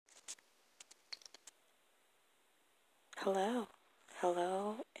Hello,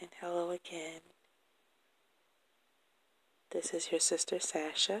 hello, and hello again. This is your sister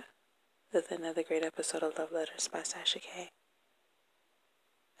Sasha with another great episode of Love Letters by Sasha K.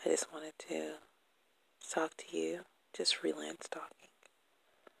 I just wanted to talk to you, just freelance talking.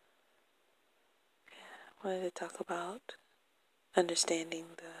 I wanted to talk about understanding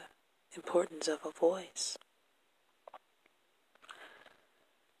the importance of a voice,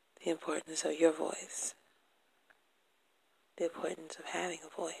 the importance of your voice, the importance of having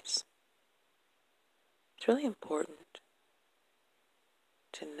a voice. It's really important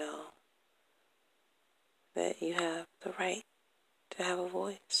to know that you have the right to have a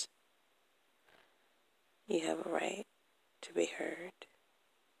voice. You have a right to be heard.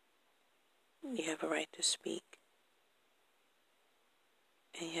 You have a right to speak.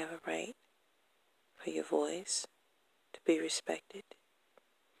 And you have a right for your voice to be respected.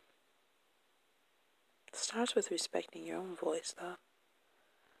 It starts with respecting your own voice, though.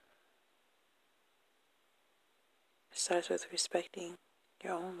 It starts with respecting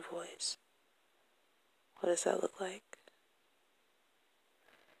your own voice. What does that look like?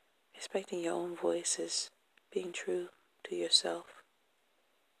 Respecting your own voice is being true to yourself,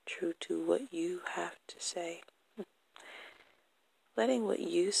 true to what you have to say. Letting what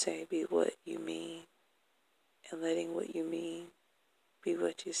you say be what you mean, and letting what you mean be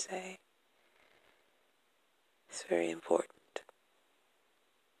what you say. It's very important.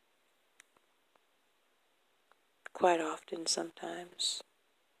 Quite often, sometimes,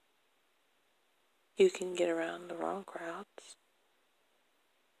 you can get around the wrong crowds,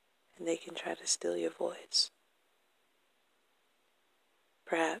 and they can try to steal your voice.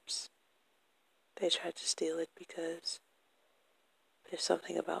 Perhaps they try to steal it because there's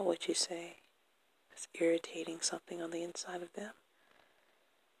something about what you say that's irritating something on the inside of them.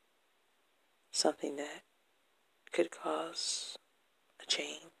 Something that could cause a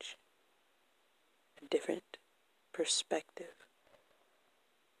change, a different perspective,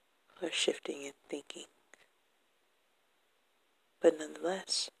 or shifting in thinking. But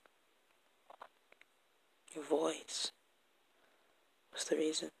nonetheless, your voice was the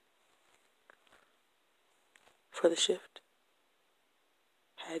reason for the shift.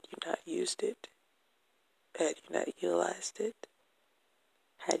 Had you not used it, had you not utilized it,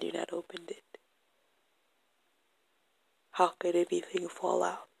 had you not opened it, how could anything fall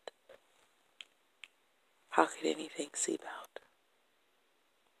out? How could anything seep out?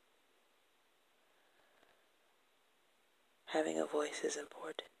 Having a voice is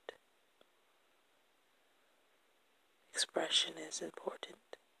important. Expression is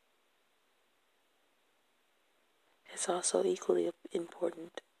important. It's also equally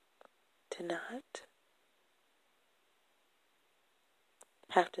important to not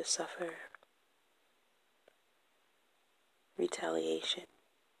have to suffer retaliation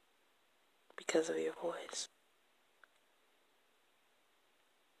because of your voice.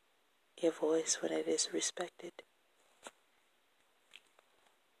 Your voice, when it is respected,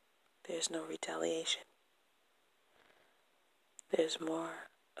 there's no retaliation. There's more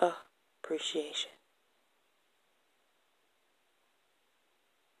appreciation.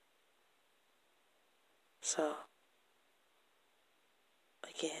 So,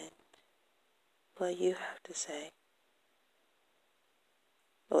 again, what you have to say,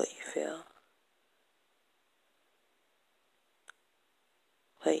 what you feel,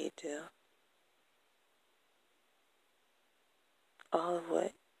 what you do, all of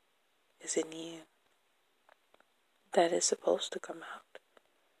what is in you, that is supposed to come out,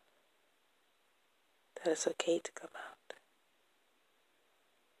 that is okay to come out.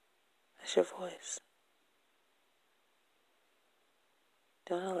 That's your voice.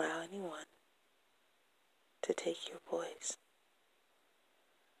 Don't allow anyone to take your voice.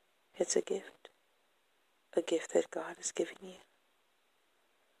 It's a gift that God has given you.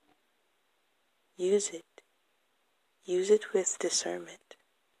 Use it. Use it with discernment.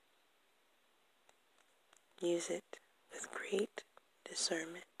 Use it with great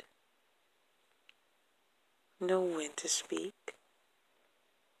discernment. Know when to speak.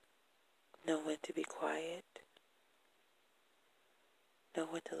 Know when to be quiet. Know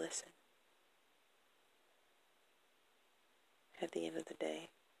when to listen. At the end of the day,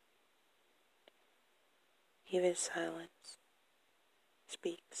 even silence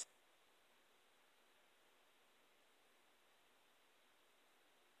speaks.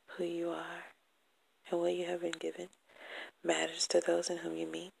 Who you are and what you have been given matters to those in whom you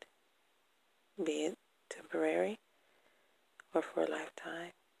meet, be it temporary or for a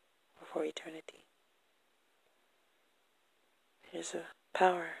lifetime or for eternity. There's a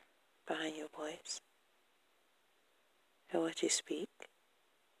power behind your voice. And what you speak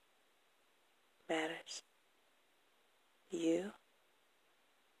matters. You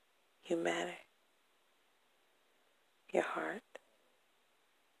matter. Your heart,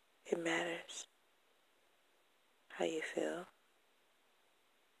 it matters. How you feel,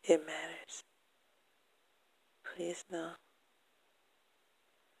 it matters. Please know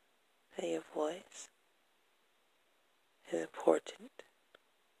that your voice is important.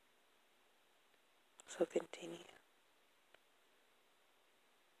 So continue.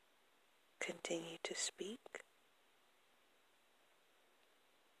 Continue to speak.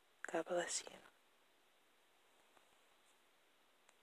 God bless you.